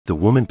The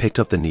woman picked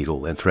up the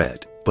needle and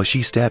thread, but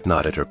she stabbed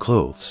not at her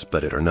clothes,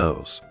 but at her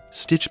nose,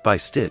 stitch by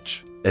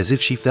stitch, as if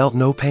she felt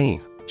no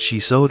pain. She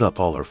sewed up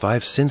all her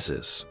 5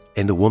 senses,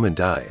 and the woman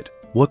died.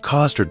 What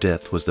caused her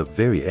death was the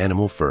very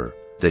animal fur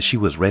that she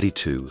was ready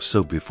to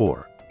sew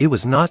before. It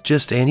was not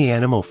just any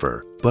animal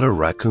fur, but a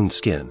raccoon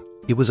skin.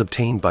 It was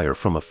obtained by her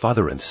from a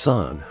father and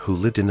son who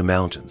lived in the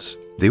mountains.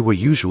 They were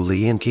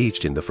usually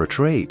engaged in the fur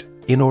trade.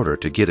 In order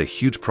to get a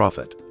huge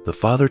profit, the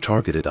father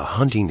targeted a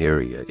hunting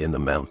area in the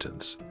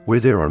mountains, where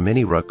there are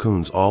many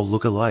raccoons all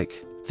look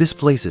alike. This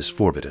place is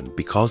forbidden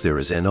because there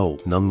is an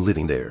old nun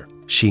living there.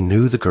 She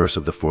knew the curse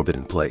of the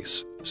forbidden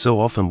place, so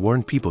often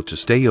warned people to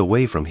stay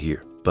away from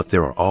here. But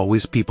there are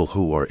always people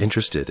who are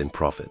interested in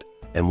profit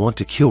and want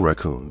to kill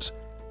raccoons,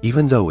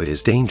 even though it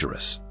is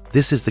dangerous.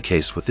 This is the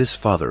case with this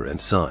father and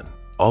son.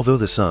 Although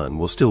the son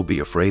will still be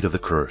afraid of the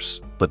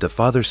curse, but the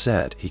father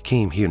said he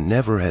came here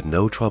never had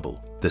no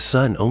trouble. The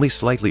son only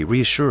slightly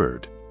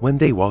reassured when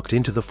they walked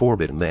into the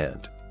forbidden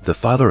land. The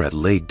father had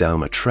laid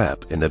down a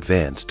trap in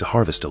advance to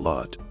harvest a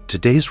lot.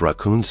 Today's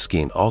raccoon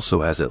skin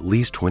also has at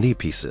least 20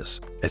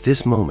 pieces. At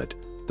this moment,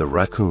 the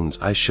raccoon's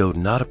eyes showed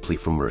not a plea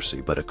for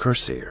mercy but a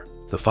curse here.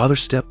 The father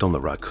stepped on the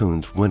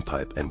raccoon's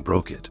windpipe and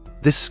broke it.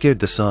 This scared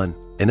the son.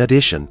 In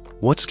addition,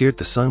 what scared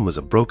the son was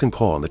a broken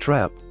paw on the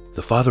trap.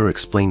 The father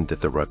explained that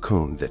the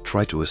raccoon that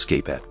tried to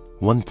escape at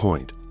one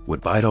point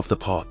would bite off the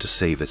paw to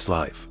save its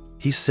life.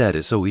 He said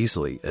it so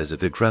easily as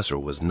if the aggressor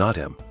was not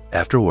him.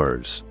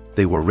 Afterwards,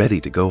 they were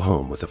ready to go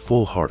home with a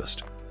full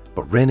harvest,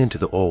 but ran into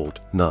the old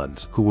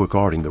nuns who were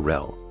guarding the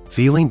realm.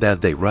 Feeling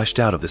bad, they rushed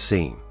out of the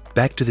scene,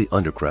 back to the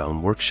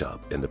underground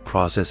workshop and the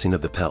processing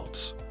of the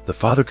pelts. The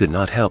father could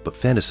not help but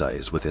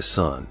fantasize with his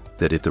son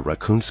that if the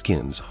raccoon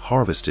skins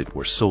harvested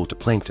were sold to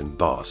Plankton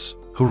Boss,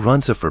 who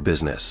runs a fur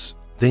business,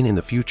 then in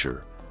the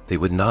future, they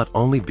would not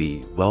only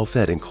be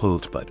well-fed and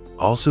clothed but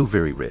also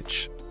very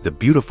rich. The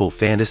beautiful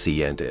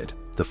fantasy ended.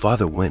 The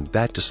father went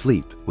back to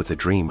sleep with a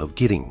dream of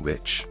getting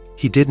rich.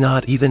 He did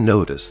not even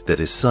notice that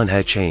his son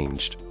had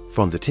changed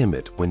from the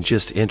timid when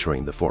just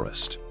entering the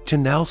forest to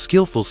now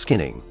skillful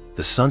skinning.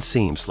 The son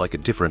seems like a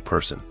different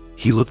person.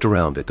 He looked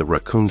around at the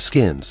raccoon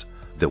skins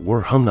that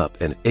were hung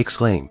up and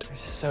exclaimed, "They're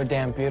so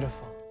damn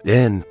beautiful."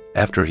 Then,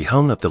 after he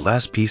hung up the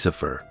last piece of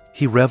fur,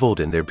 he reveled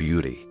in their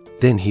beauty.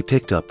 Then he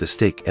picked up the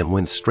stick and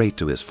went straight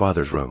to his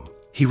father's room.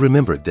 He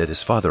remembered that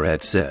his father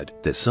had said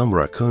that some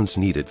raccoons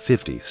needed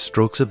 50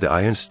 strokes of the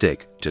iron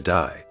stick to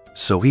die.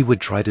 So he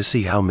would try to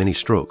see how many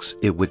strokes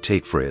it would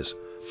take for his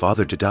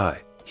father to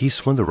die. He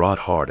swung the rod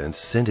hard and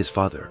sent his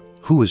father,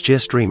 who was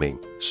just dreaming,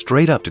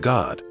 straight up to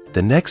God.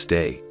 The next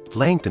day,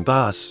 Plankton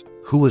Boss,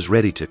 who was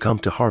ready to come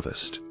to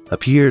harvest,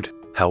 appeared.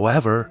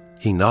 However,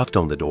 he knocked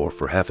on the door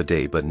for half a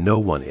day but no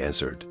one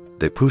answered.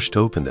 They pushed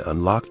open the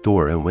unlocked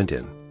door and went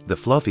in. The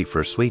fluffy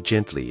fur swayed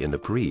gently in the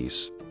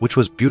breeze, which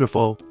was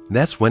beautiful.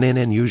 That's when an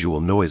unusual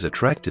noise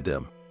attracted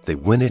them. They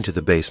went into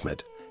the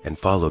basement and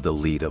followed the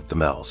lead of the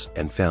mouse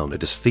and found a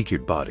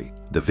disfigured body.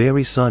 The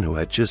very son who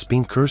had just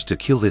been cursed to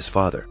kill his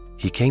father.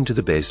 He came to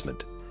the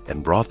basement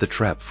and brought the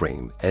trap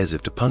frame as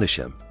if to punish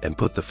him and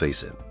put the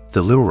face in.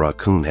 The little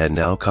raccoon had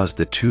now caused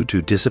the two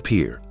to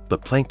disappear,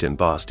 but Plankton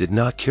Boss did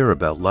not care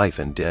about life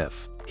and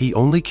death. He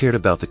only cared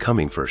about the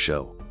coming fur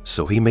show,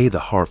 so he made the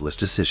heartless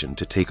decision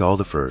to take all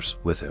the furs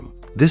with him.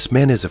 This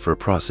man is a fur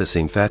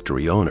processing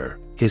factory owner.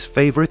 His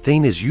favorite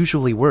thing is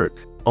usually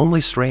work,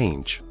 only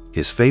strange.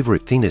 His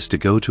favorite thing is to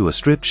go to a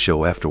strip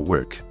show after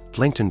work.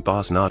 Plankton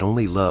Boss not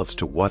only loves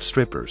to watch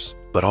strippers,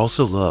 but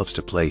also loves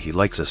to play. He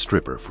likes a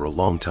stripper for a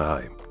long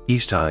time.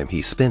 Each time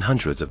he spent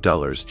hundreds of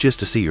dollars just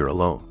to see her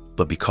alone.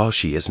 But because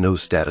she has no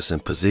status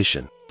and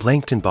position,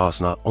 Plankton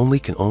Boss not only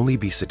can only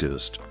be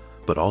seduced,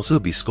 but also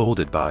be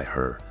scolded by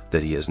her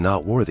that he is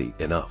not worthy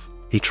enough.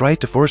 He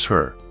tried to force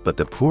her, but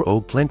the poor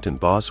old Plankton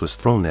Boss was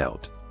thrown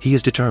out. He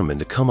is determined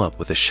to come up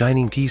with a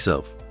shining piece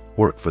of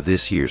work for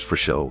this year's fur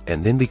show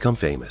and then become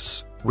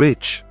famous,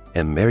 rich,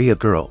 and marry a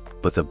girl.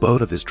 But the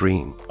boat of his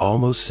dream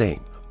almost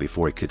sank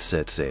before it could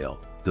set sail.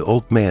 The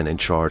old man in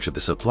charge of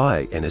the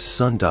supply and his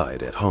son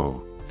died at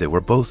home. They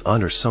were both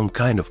under some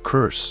kind of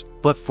curse,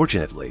 but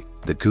fortunately,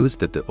 the goods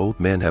that the old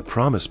man had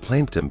promised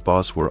Plankton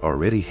Boss were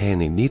already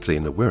hanging neatly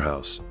in the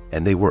warehouse,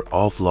 and they were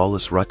all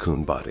flawless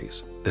raccoon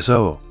bodies.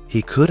 So,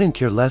 he couldn't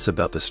care less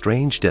about the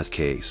strange death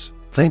case.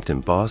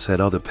 Plankton Boss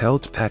had all the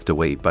pelts packed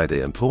away by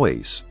the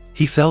employees.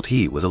 He felt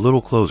he was a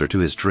little closer to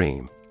his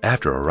dream.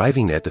 After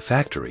arriving at the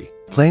factory,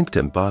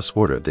 Plankton Boss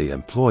ordered the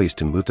employees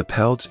to move the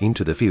pelts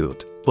into the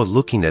field. But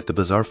looking at the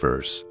bizarre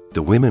furs,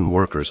 the women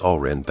workers all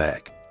ran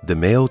back. The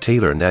male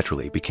tailor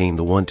naturally became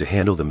the one to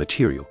handle the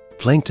material.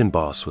 Plankton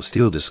Boss was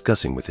still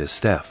discussing with his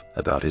staff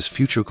about his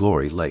future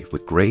glory life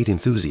with great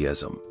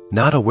enthusiasm.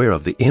 Not aware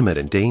of the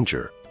imminent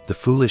danger, the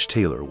foolish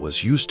tailor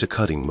was used to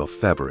cutting rough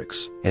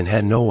fabrics and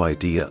had no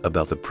idea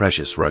about the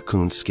precious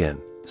raccoon skin.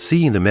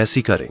 Seeing the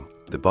messy cutting,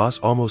 the boss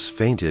almost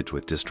fainted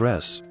with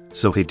distress,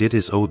 so he did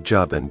his old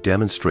job and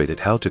demonstrated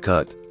how to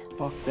cut.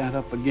 Fuck that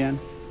up again,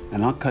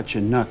 and I'll cut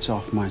your nuts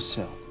off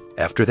myself.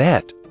 After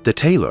that, the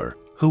tailor,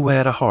 who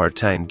had a hard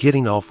time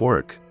getting off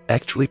work,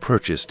 actually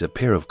purchased a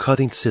pair of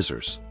cutting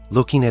scissors.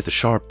 Looking at the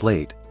sharp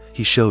blade,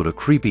 he showed a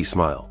creepy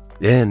smile.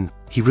 Then,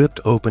 he ripped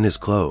open his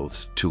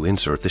clothes to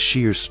insert the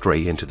shears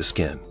straight into the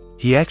skin.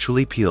 He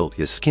actually peeled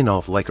his skin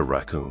off like a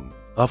raccoon.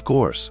 Of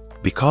course,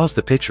 because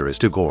the picture is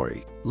too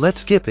gory,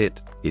 let's skip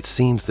it. It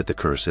seems that the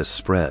curse has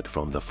spread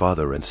from the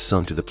father and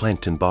son to the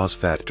Plankton Boss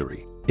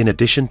factory. In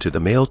addition to the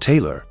male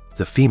tailor,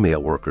 the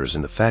female workers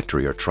in the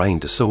factory are trying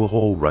to sew a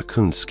whole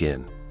raccoon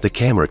skin. The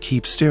camera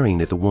keeps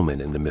staring at the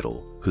woman in the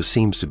middle, who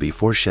seems to be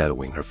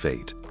foreshadowing her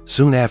fate.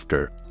 Soon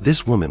after,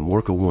 this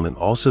worker woman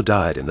also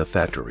died in the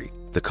factory.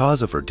 The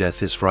cause of her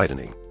death is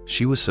frightening.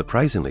 She was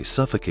surprisingly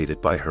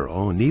suffocated by her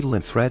own needle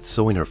and thread,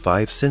 sewing her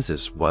 5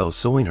 senses while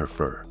sewing her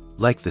fur.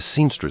 Like the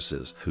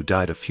seamstresses who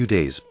died a few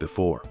days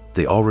before,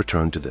 they all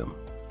returned to them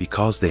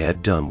because they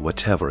had done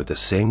whatever the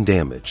same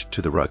damage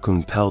to the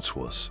raccoon pelts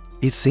was.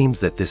 It seems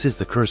that this is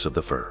the curse of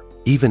the fur.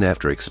 Even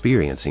after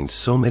experiencing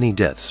so many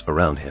deaths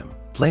around him,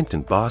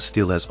 Plankton Boss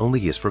still has only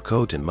his fur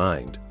coat in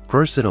mind.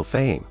 Personal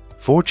fame,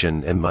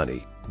 fortune, and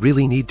money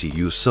really need to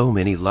use so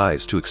many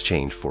lives to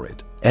exchange for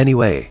it.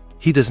 Anyway,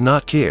 he does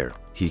not care.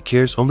 He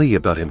cares only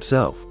about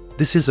himself.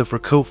 This is a fur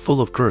coat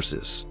full of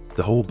curses.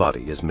 The whole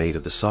body is made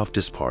of the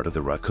softest part of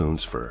the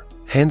raccoon's fur,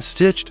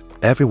 hand-stitched.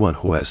 Everyone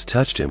who has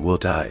touched him will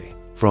die.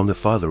 From the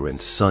father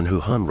and son who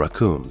hunt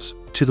raccoons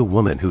to the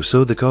woman who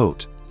sewed the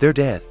coat, their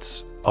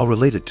deaths are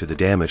related to the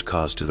damage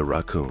caused to the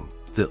raccoon.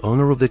 The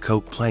owner of the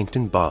coat,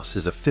 Plankton Boss,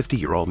 is a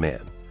 50-year-old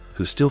man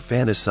who still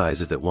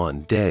fantasizes that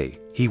one day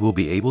he will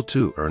be able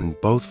to earn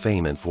both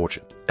fame and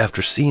fortune.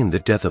 After seeing the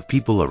death of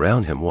people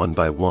around him one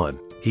by one,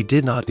 he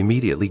did not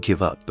immediately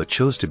give up but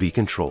chose to be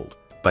controlled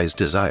by his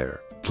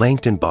desire.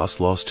 Plankton Boss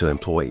lost 2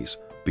 employees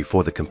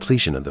before the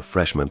completion of the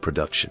freshman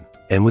production,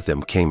 and with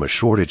them came a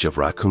shortage of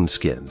raccoon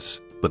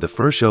skins. But the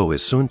first show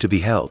is soon to be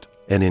held,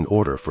 and in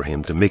order for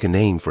him to make a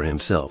name for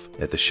himself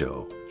at the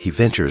show, he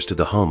ventures to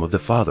the home of the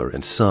father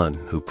and son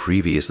who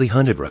previously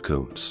hunted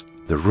raccoons.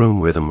 The room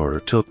where the murder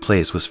took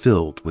place was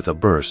filled with a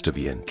burst of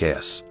yen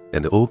gas,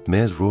 and the old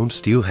man's room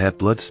still had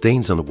blood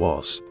stains on the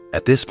walls.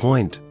 At this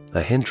point,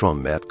 a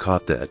hand-drawn map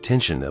caught the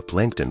attention of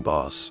Plankton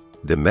Boss.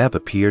 The map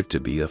appeared to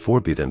be a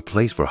forbidden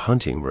place for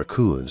hunting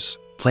raccoons.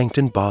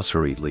 Plankton Boss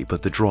hurriedly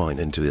put the drawing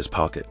into his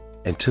pocket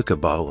and took a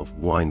bottle of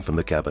wine from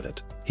the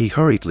cabinet. He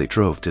hurriedly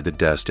drove to the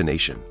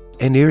destination.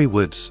 In eerie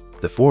woods,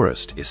 the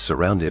forest is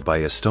surrounded by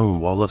a stone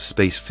wall of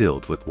space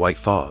filled with white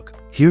fog.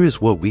 Here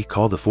is what we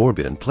call the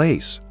forbidden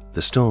place.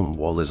 The stone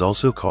wall is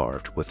also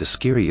carved with the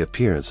scary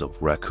appearance of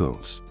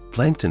raccoons.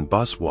 Plankton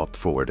Boss walked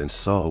forward and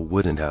saw a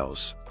wooden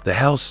house. The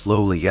house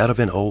slowly out of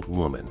an old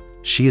woman.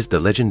 She is the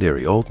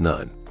legendary old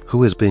nun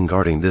who has been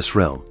guarding this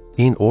realm.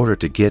 In order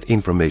to get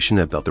information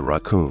about the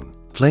raccoon,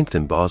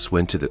 Plankton Boss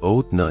went to the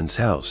old nun's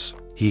house.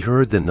 He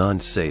heard the nun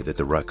say that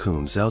the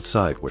raccoons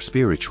outside were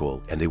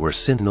spiritual and they were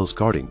sentinels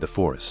guarding the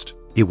forest.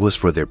 It was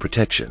for their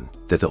protection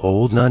that the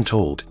old nun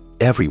told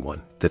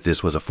everyone that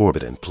this was a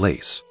forbidden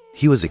place.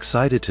 He was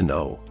excited to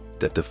know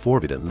that the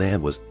forbidden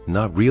land was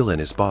not real, and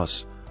his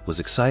boss was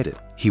excited.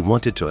 He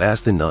wanted to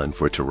ask the nun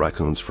for 2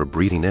 raccoons for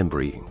breeding and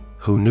breeding,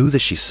 who knew that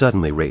she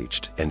suddenly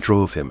raged and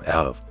drove him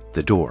out of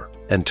the door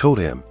and told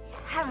him,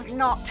 "Have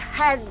not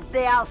had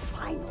their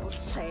final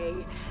say.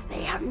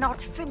 They have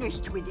not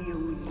finished with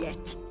you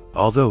yet."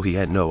 Although he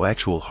had no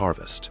actual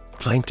harvest,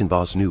 Plankton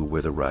Boss knew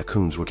where the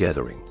raccoons were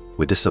gathering.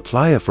 With the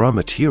supply of raw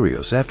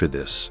materials after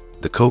this,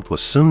 the coat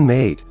was soon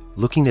made.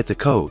 Looking at the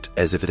coat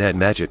as if it had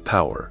magic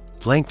power,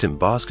 Plankton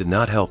Boss could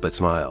not help but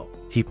smile.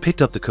 He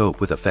picked up the coat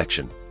with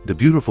affection. The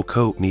beautiful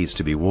coat needs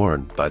to be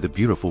worn by the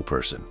beautiful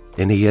person,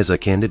 and he has a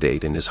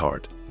candidate in his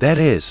heart. That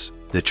is,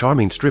 the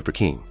charming stripper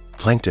king.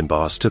 Plankton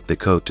Boss took the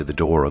coat to the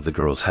door of the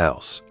girl's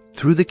house.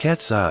 Through the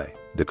cat's eye,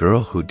 the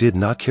girl who did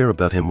not care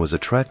about him was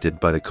attracted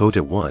by the coat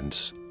at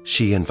once.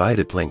 She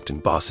invited Plankton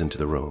Boss into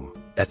the room.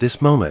 At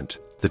this moment,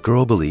 the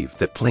girl believed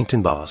that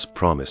Plankton Boss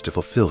promised to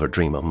fulfill her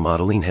dream of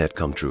modeling had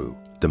come true.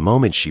 The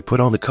moment she put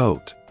on the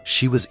coat,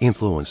 she was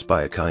influenced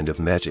by a kind of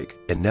magic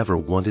and never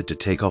wanted to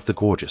take off the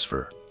gorgeous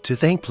fur. To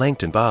thank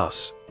Plankton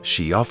Boss,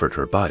 she offered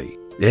her body.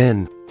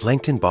 Then,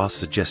 Plankton Boss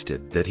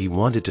suggested that he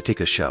wanted to take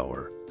a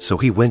shower, so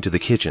he went to the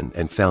kitchen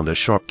and found a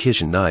sharp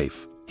kitchen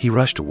knife. He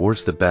rushed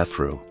towards the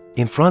bathroom.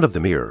 In front of the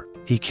mirror,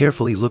 he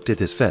carefully looked at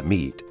his fat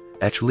meat,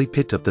 actually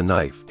picked up the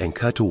knife and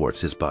cut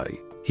towards his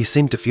body. He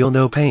seemed to feel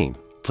no pain.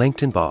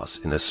 Plankton Boss,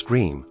 in a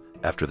scream,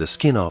 after the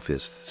skin off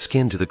his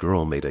skin to the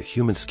girl, made a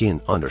human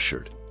skin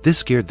undershirt. This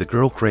scared the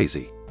girl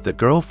crazy. The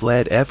girl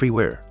fled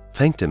everywhere.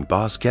 Plankton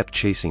Boss kept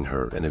chasing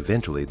her, and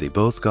eventually they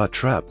both got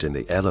trapped in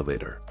the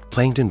elevator.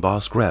 Plankton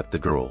Boss grabbed the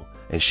girl,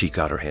 and she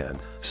got her hand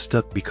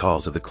stuck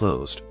because of the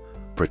closed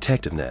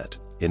protective net.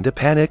 In the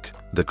panic,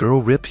 the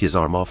girl ripped his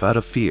arm off out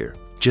of fear,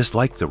 just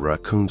like the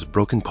raccoon's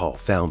broken paw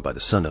found by the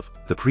son of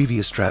the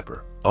previous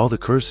trapper. All the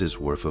curses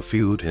were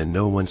fulfilled and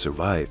no one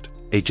survived.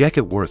 A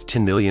jacket worth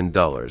 $10 million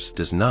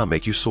does not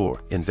make you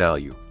soar in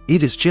value.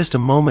 It is just a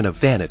moment of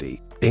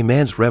vanity. A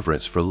man's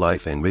reverence for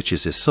life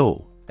enriches his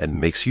soul and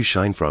makes you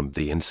shine from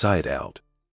the inside out.